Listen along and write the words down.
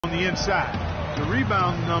on the inside. The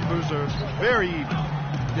rebound numbers are very even.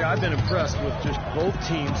 Yeah, I've been impressed with just both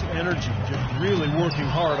teams' energy, just really working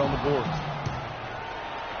hard on the boards.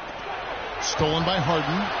 Stolen by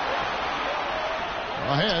Harden.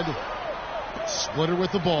 Ahead. Splitter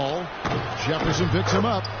with the ball. Jefferson picks him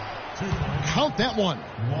up. Count that one.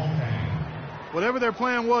 Whatever their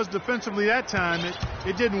plan was defensively that time,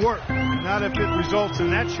 it didn't work. Not if it results in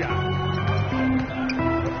that shot.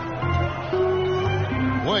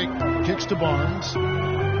 Blake kicks to Barnes.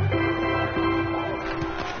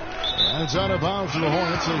 And it's out of bounds for the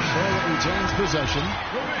Hornets as Charlotte retains possession.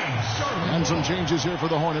 And some changes here for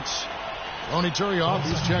the Hornets. Ronny Turioff,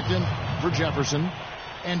 he's checked in for Jefferson.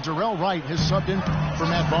 And Darrell Wright has subbed in for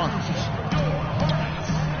Matt Barnes.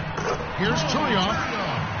 Here's Turioff.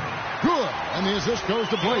 Good. And the assist goes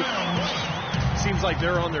to Blake. Seems like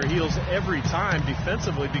they're on their heels every time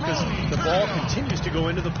defensively because the ball continues to go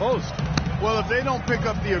into the post. Well, if they don't pick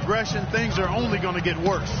up the aggression, things are only going to get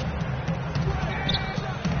worse.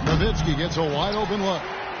 Nowitzki gets a wide open look.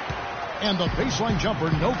 And the baseline jumper,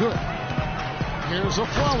 no good. Here's a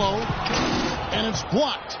follow. And it's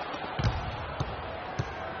blocked.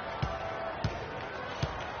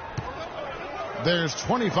 There's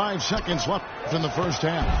 25 seconds left in the first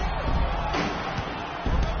half.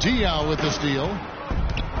 Diaw with the steal.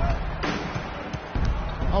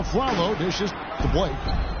 Aflalo dishes to Blake.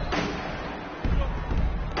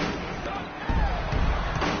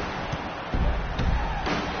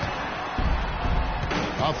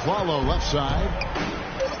 Aflalo left side.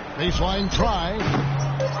 Baseline try.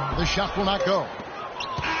 The shot will not go.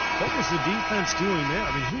 What was the defense doing there?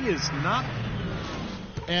 I mean, he is not.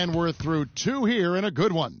 And we're through two here in a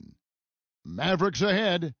good one. Mavericks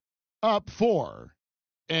ahead, up 4.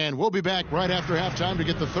 And we'll be back right after halftime to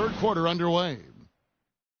get the third quarter underway.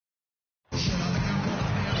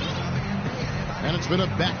 And it's been a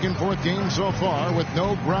back-and-forth game so far with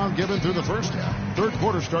no ground given through the first half. Third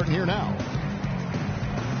quarter starting here now.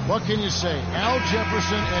 What can you say? Al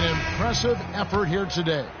Jefferson, an impressive effort here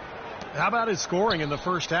today. How about his scoring in the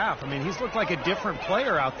first half? I mean, he's looked like a different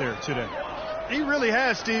player out there today. He really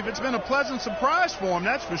has, Steve. It's been a pleasant surprise for him,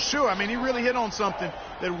 that's for sure. I mean, he really hit on something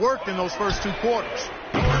that worked in those first two quarters.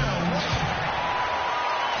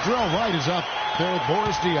 Darrell Wright is up there with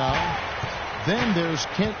Boris Diaw. Then there's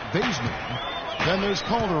Kent Baseman. Then there's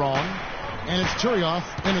Calderon. And it's Turioff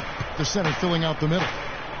in the center filling out the middle.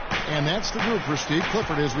 And that's the group for Steve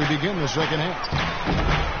Clifford as we begin the second half.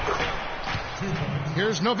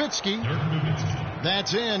 Here's Nowitzki.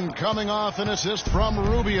 That's in, coming off an assist from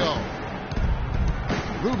Rubio.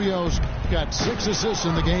 Rubio's got 6 assists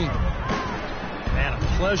in the game. Man, a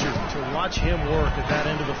pleasure to watch him work at that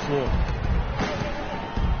end of the floor.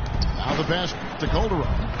 Now the pass to Calderon.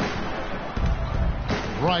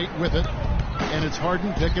 Wright with it. And it's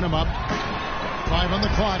Harden picking him up. 5 on the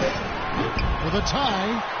clock. With a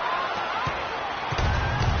tie.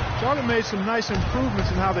 Charlotte made some nice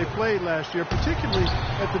improvements in how they played last year, particularly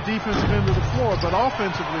at the defensive end of the floor, but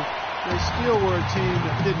offensively, they still were a team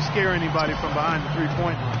that didn't scare anybody from behind the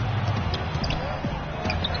three-point line.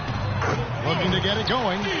 Looking to get it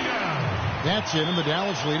going. That's it, and the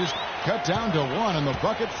Dallas lead is cut down to 1, and the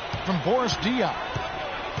bucket from Boris Diaw.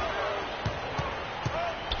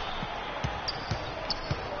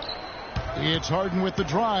 It's Harden with the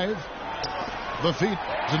drive. The feet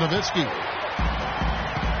to Nowitzki.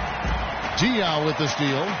 Diaw with the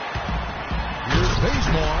steal. Here's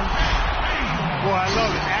Bazemore. Boy, I love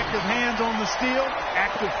it. Active hands on the steal,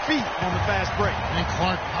 active feet on the fast break. And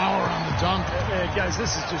Clark Power on the dunk. Guys,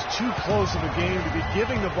 this is just too close of a game to be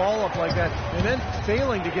giving the ball up like that and then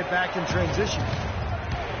failing to get back in transition.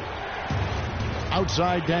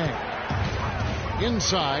 Outside Dang.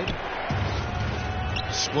 Inside.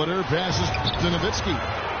 Splitter passes to Nowitzki.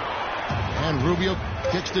 And Rubio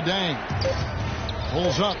kicks to Dang.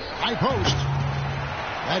 Pulls up. High post.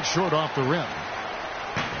 That's short off the rim.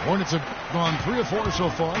 Hornets have gone 3 of 4 so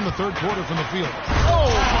far in the third quarter from the field. Oh,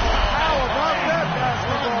 how about that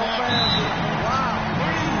basketball fancy? Wow.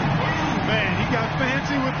 Man, he got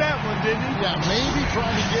fancy with that one, didn't he? Yeah, maybe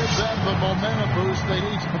trying to give them the momentum boost they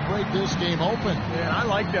need to break this game open. Yeah, I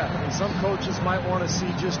like that. I mean, some coaches might want to see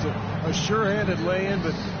just a sure-handed lay-in,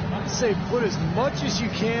 but I'd say put as much as you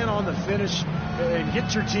can on the finish and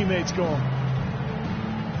get your teammates going.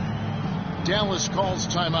 Dallas calls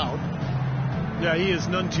timeout. Yeah, he is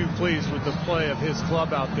none too pleased with the play of his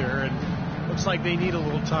club out there, and looks like they need a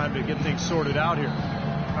little time to get things sorted out here.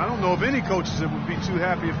 I don't know of any coaches that would be too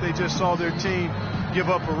happy if they just saw their team give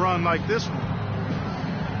up a run like this one.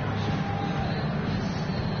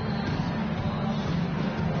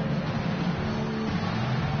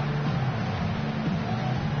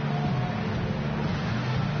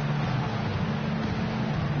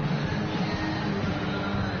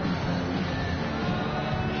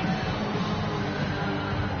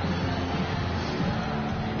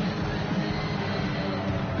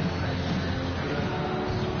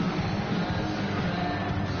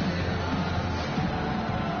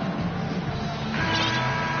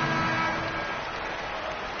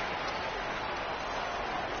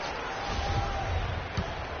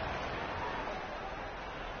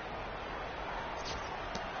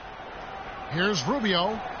 Here's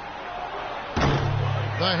Rubio.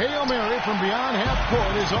 The Hail Mary from beyond half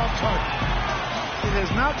court is off target. It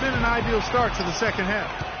has not been an ideal start to the second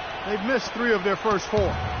half. They've missed 3 of their first 4.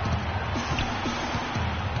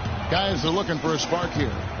 Guys are looking for a spark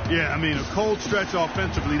here. Yeah, I mean, a cold stretch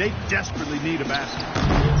offensively. They desperately need a basket.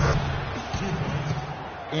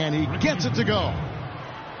 And he gets it to go.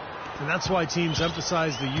 And that's why teams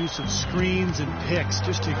emphasize the use of screens and picks,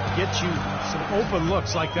 just to get you some open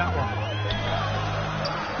looks like that one.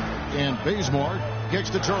 And Bazemore kicks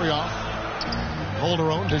to Turioff.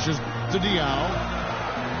 Calderon dishes to Diao.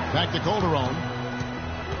 Back to Calderon.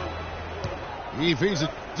 He feeds it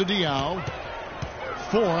to Diao.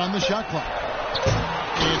 4 on the shot clock.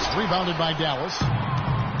 It's rebounded by Dallas.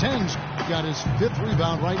 Tang's got his 5th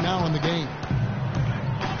rebound right now in the game.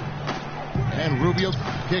 And Rubio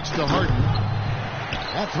kicks to Harden.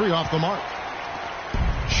 That 3 off the mark.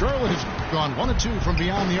 Charlotte has gone 1 of 2 from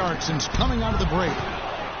beyond the arc since coming out of the break.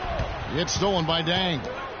 It's stolen by Dang.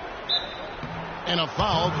 And a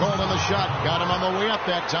foul called on the shot. Got him on the way up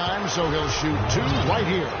that time, so he'll shoot 2 right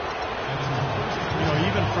here. You know,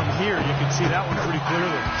 even from here, you can see that one pretty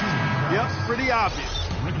clearly. Yep, pretty obvious.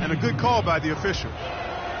 And a good call by the official.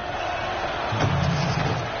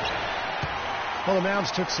 Well, the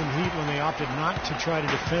Mavs took some heat when they opted not to try to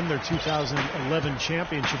defend their 2011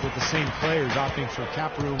 championship with the same players, opting for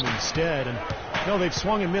cap room instead. And, you know, they've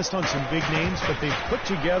swung and missed on some big names, but they've put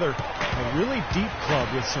together a really deep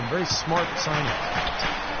club with some very smart signings.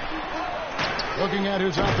 Looking at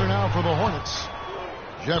who's out there now for the Hornets.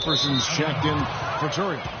 Jefferson's checked in for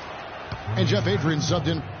Turian. And Jeff Adrian subbed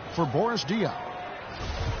in for Boris Diaw.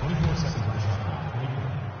 24 seconds.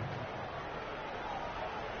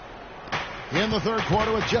 In the third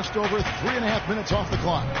quarter with just over 3.5 minutes off the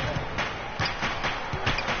clock.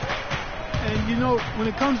 And, you know, when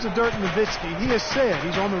it comes to Dirk Nowitzki, he has said,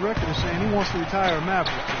 he's on the record as saying he wants to retire a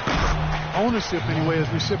Maverick. Ownership, anyway, has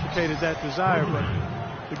reciprocated that desire. But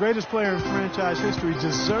the greatest player in franchise history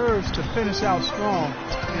deserves to finish out strong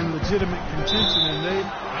in legitimate contention, and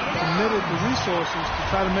they've committed the resources to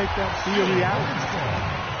try to make that be a reality.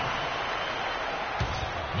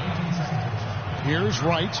 Here's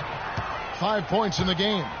Wright. 5 points in the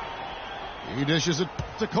game. He dishes it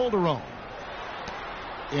to Calderon.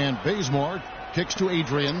 And Bazemore kicks to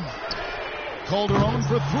Adrian. Calderon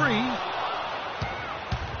for 3.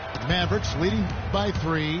 Mavericks leading by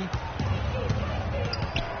 3.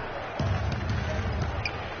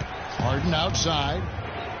 Harden outside.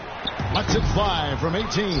 Lets it fly from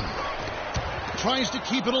 18. Tries to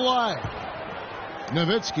keep it alive.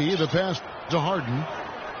 Nowitzki, the pass to Harden.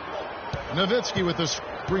 Nowitzki with the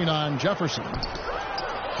screen on Jefferson.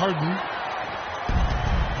 Harden.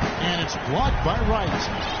 And it's blocked by Wright.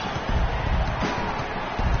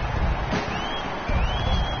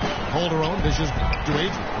 Calderon dishes to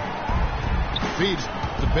Adrian. Feeds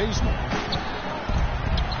to Bazemore.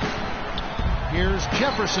 Here's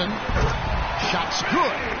Jefferson. Shot's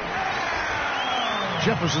good.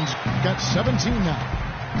 Jefferson's got 17 now.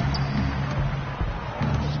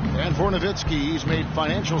 And for Nowitzki, he's made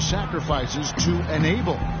financial sacrifices to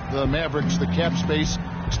enable the Mavericks the cap space,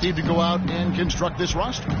 Steve, to go out and construct this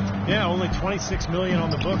roster. Yeah, only $26 million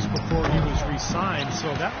on the books before he was re-signed,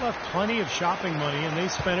 so that left plenty of shopping money, and they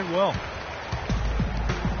spent it well.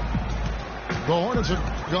 The Hornets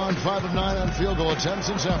have gone 5 of 9 on field goal attempts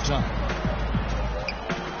since halftime.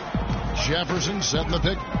 Jefferson setting the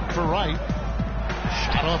pick for Wright.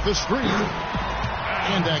 Shot off the screen.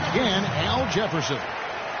 And again, Al Jefferson.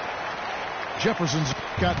 Jefferson's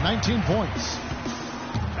got 19 points.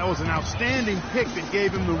 That was an outstanding pick that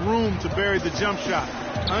gave him the room to bury the jump shot.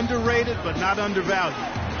 Underrated, but not undervalued.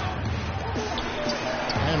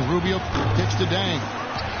 And Rubio kicks to Dang.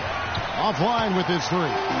 Offline with his 3.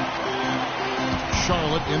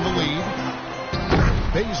 Charlotte in the lead.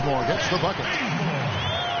 Bazemore gets the bucket.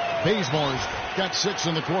 Bazemore's got 6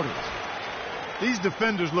 in the quarter. These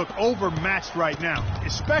defenders look overmatched right now,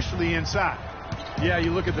 especially inside. Yeah,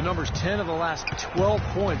 you look at the numbers, 10 of the last 12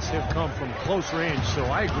 points have come from close range, so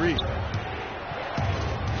I agree.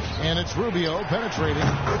 And it's Rubio penetrating.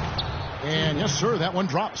 And yes, sir, that one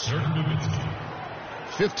drops.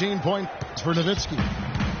 15 points for Nowitzki.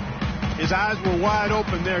 His eyes were wide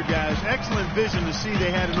open there, guys. Excellent vision to see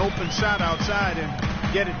they had an open shot outside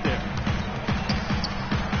and get it there.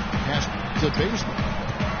 Pass to Bazemore.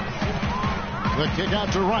 The kick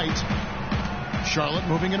out to Wright. Charlotte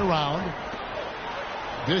moving it around.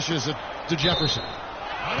 Dishes it to Jefferson.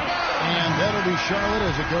 And that'll be Charlotte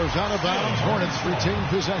as it goes out of bounds. Hornets retain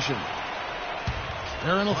possession.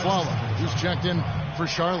 Aaron Aflalo, who's checked in for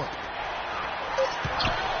Charlotte.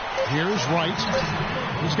 Here's Wright.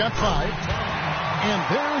 He's got 5. And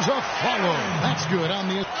there's a follow. That's good on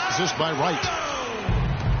the assist by Wright.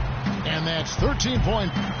 And that's 13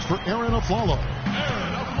 points for Aaron Aflalo.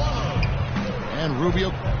 And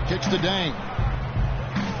Rubio kicks to Dang.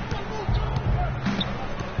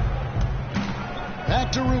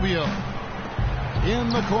 Back to Rubio. In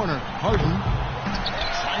the corner. Harden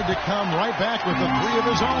tried to come right back with the 3 of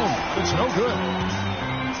his own. It's no good.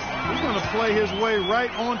 He's going to play his way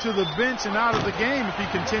right onto the bench and out of the game if he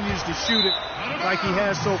continues to shoot it like he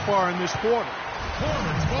has so far in this quarter.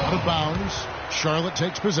 Out of bounds. Charlotte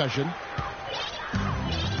takes possession.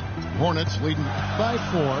 Hornets leading by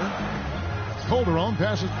 4. Calderon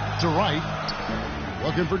passes to Wright.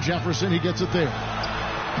 Looking for Jefferson. He gets it there.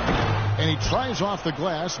 And he tries off the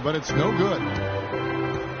glass, but it's no good.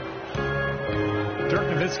 Dirk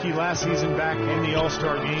Nowitzki last season back in the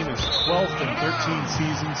All-Star game is 12th in 13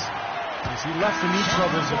 seasons. As he left the knee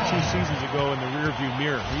troubles of 2 seasons ago in the rearview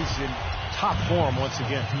mirror. He's in top form once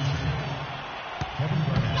again.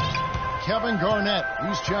 Kevin Garnett,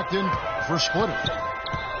 he's checked in for Splitter.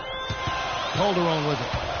 Calderon with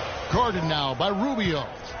it. Guarded now by Rubio.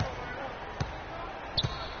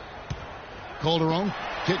 Calderon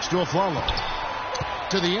kicks to Aflalo.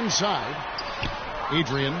 To the inside.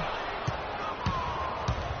 Adrian.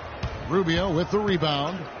 Rubio with the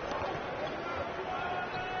rebound.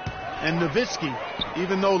 And Nowitzki,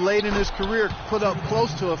 even though late in his career, put up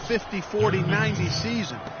close to a 50, 40, 90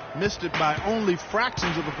 season. Missed it by only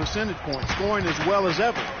fractions of a percentage point, scoring as well as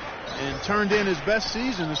ever. And turned in his best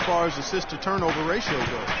season as far as assist-to-turnover ratio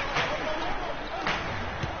goes.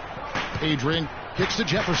 Adrian kicks to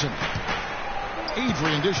Jefferson.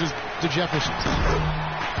 Adrian dishes to Jefferson.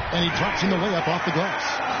 And he drops in the layup off the glass.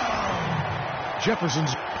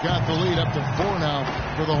 Jefferson's got the lead up to 4 now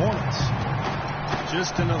for the Hornets.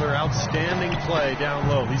 Just another outstanding play down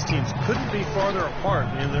low. These teams couldn't be farther apart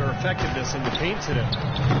in their effectiveness in the paint today.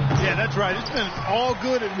 Yeah, that's right. It's been all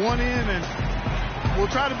good at one end, and we'll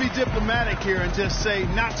try to be diplomatic here and just say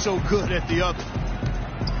not so good at the other.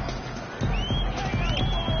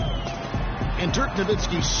 And Dirk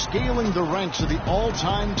Nowitzki scaling the ranks of the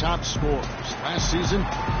all-time top scorers. Last season,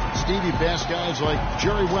 Stevie passed guys like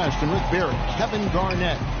Jerry West and Rick Barry, Kevin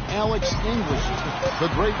Garnett, Alex English, the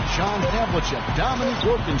great John Havlicek, Dominic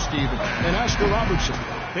Wilkensteven, and Oscar Robertson.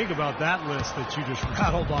 Think about that list that you just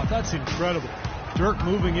rattled off. That's incredible. Dirk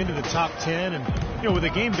moving into the top 10, and with a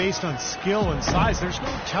game based on skill and size, there's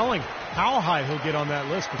no telling how high he'll get on that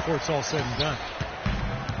list before it's all said and done.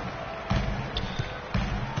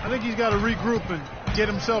 I think he's got to regroup and get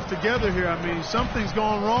himself together here. I mean, something's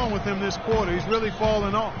gone wrong with him this quarter. He's really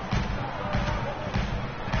fallen off.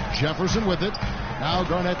 Jefferson with it. Now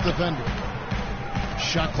Garnett defender.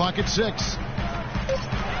 Shot clock at 6.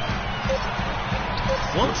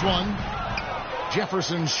 Floats one.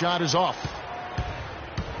 Jefferson's shot is off.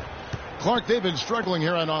 Clark, they've been struggling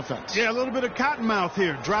here on offense. Yeah, a little bit of cottonmouth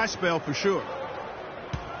here. Dry spell for sure.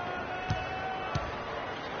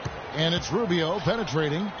 And it's Rubio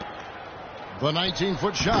penetrating. The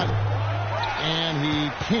 19-foot shot. And he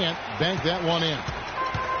can't bank that one in.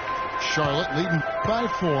 Charlotte leading by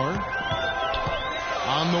 4.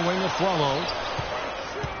 On the wing of Aflalo.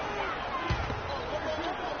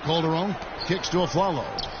 Calderon kicks to Aflalo.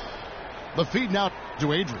 The feed now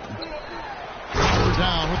to Adrian.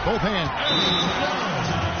 Down with both hands.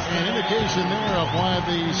 An indication there of why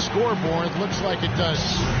the scoreboard looks like it does.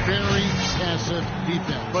 Very passive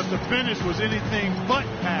defense. But the finish was anything but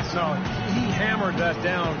passive. No, he hammered that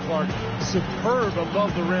down, Clark. Superb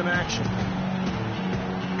above the rim action.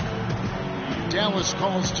 Dallas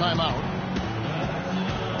calls timeout.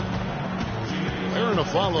 Aaron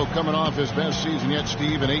Aflalo coming off his best season yet,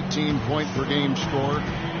 Steve, an 18-point-per-game score.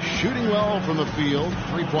 Shooting well from the field,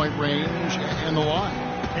 3-point range, and the line.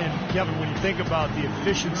 And, Kevin, when you think about the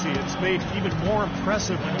efficiency, it's made even more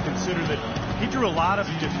impressive when you consider that he drew a lot of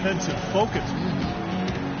defensive focus.